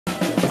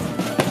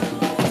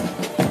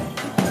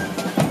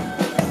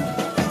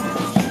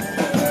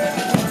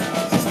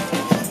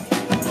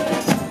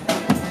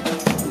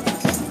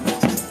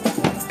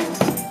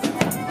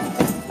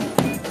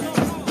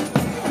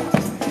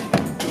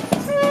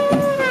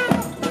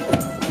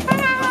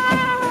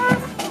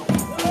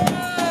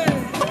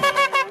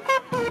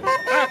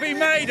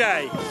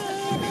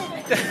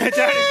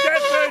down in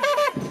Deptford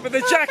with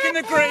the Jack in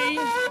the Green,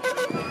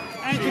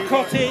 Andrew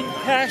Kötting,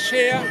 Cash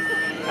here,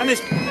 and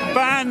this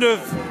band of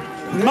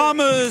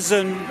mummers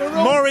and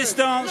Morris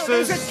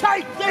dancers. There's a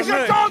cake! There's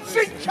a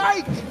dancing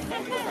cake!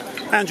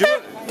 Andrew,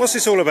 what's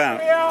this all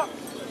about?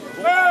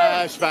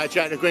 It's about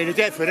Jack in the Green of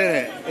Deptford, isn't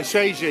it? It's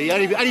easy,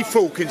 any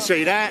fool can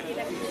see that.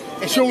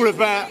 It's all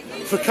about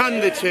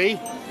fecundity.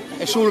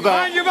 It's all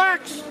about... Mind your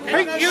backs!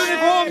 Pink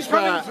uniforms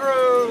coming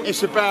through!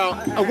 It's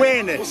about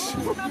awareness.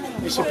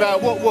 It's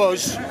about what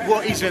was,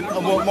 what isn't,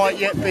 and what might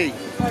yet be.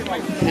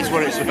 Is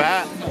what it's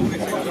about.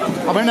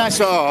 I mean, that's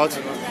hard.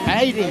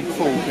 Any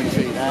fool can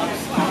see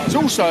that. It's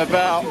also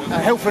about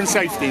health and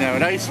safety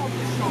nowadays.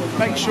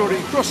 Make sure that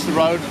you cross the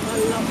road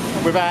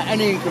without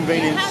any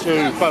inconvenience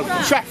to both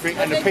the traffic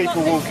and the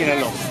people walking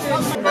along.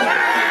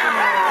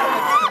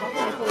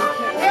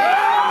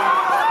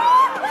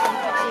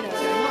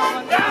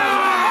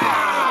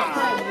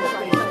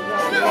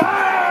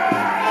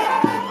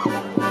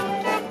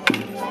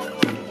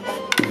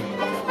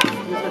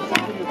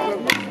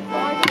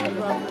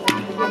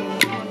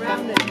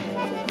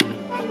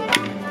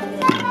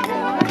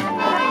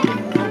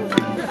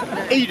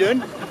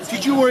 Eden,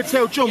 did you want to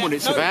tell John what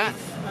it's about?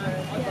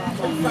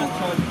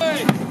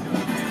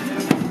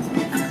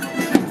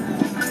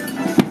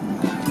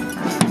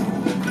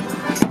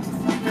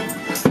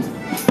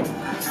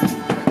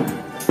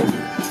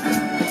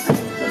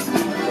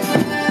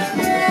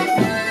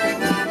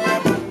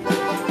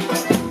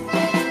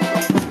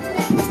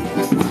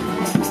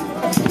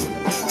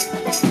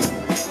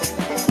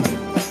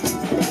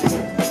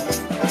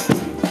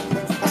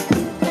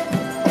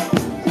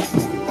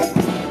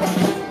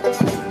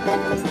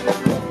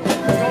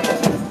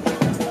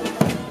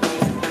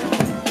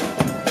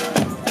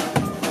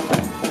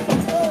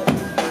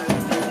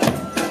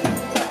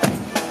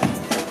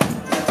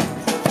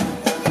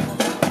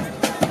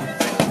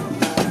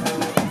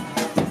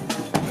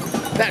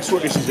 That's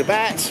what this is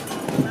about.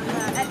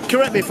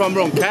 Correct me if I'm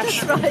wrong,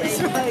 Cash.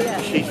 That's right,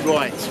 yeah. She's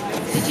right.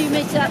 Did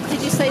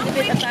you say the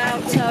bit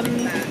about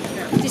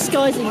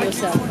disguising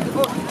yourself?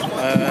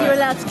 You're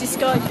allowed to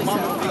disguise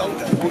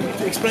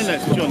yourself. Explain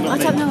that to John, not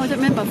me. I don't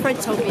remember.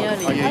 Fred told me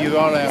earlier. Oh yeah, you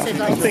are allowed.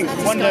 Said, I think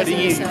one day a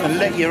year you can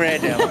let your hair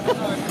down.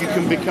 You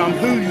can become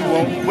who you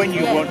want, when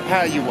you want,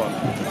 how you want.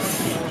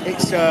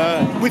 It's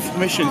with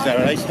permissions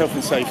nowadays, health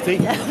and safety.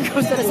 Yeah, of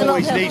course, there's a lot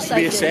always of needs to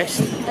be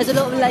assessed. There's a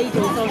lot of ladies.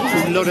 There's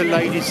a lot of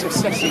ladies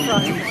assessing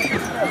what you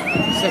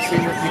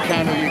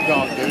can or you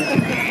can't do.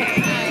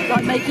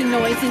 Like making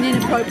noise in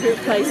inappropriate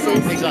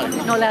places. Exactly.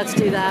 Not allowed to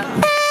do that.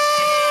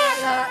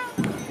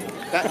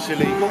 That's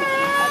illegal.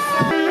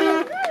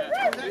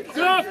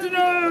 Good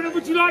afternoon, and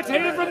would you like to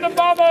hear from the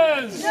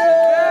bombers?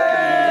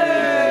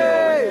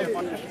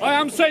 I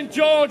am St.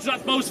 George,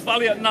 that most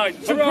valiant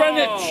knight. To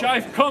Greenwich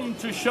I've come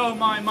to show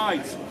my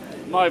might.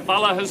 My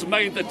valour has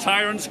made the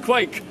tyrants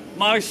quake.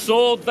 My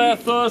sword their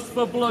thirst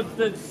for blood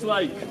did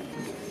slake.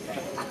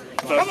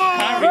 Come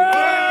on!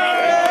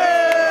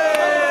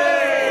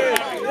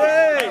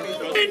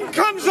 In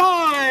comes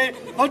I,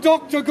 a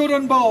Dr. Good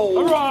and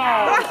Bold.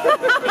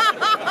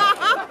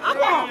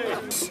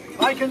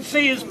 I can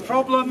see his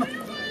problem.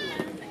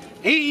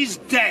 He's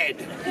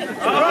dead.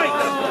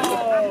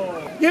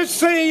 Right. You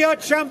see, your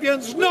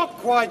champion's not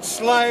quite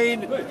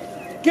slain.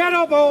 Get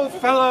up, old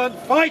fella, and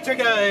fight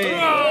again.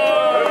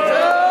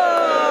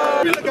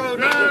 I've got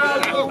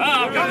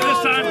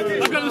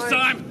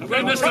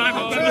this time.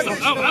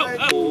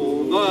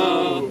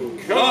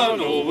 The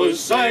Colonel was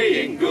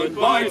saying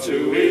goodbye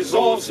to his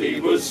horse. He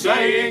was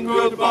saying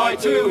goodbye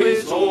to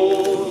his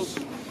horse.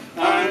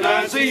 And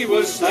as he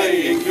was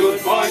saying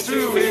goodbye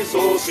to his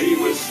horse, he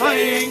was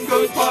saying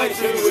goodbye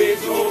to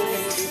his horse.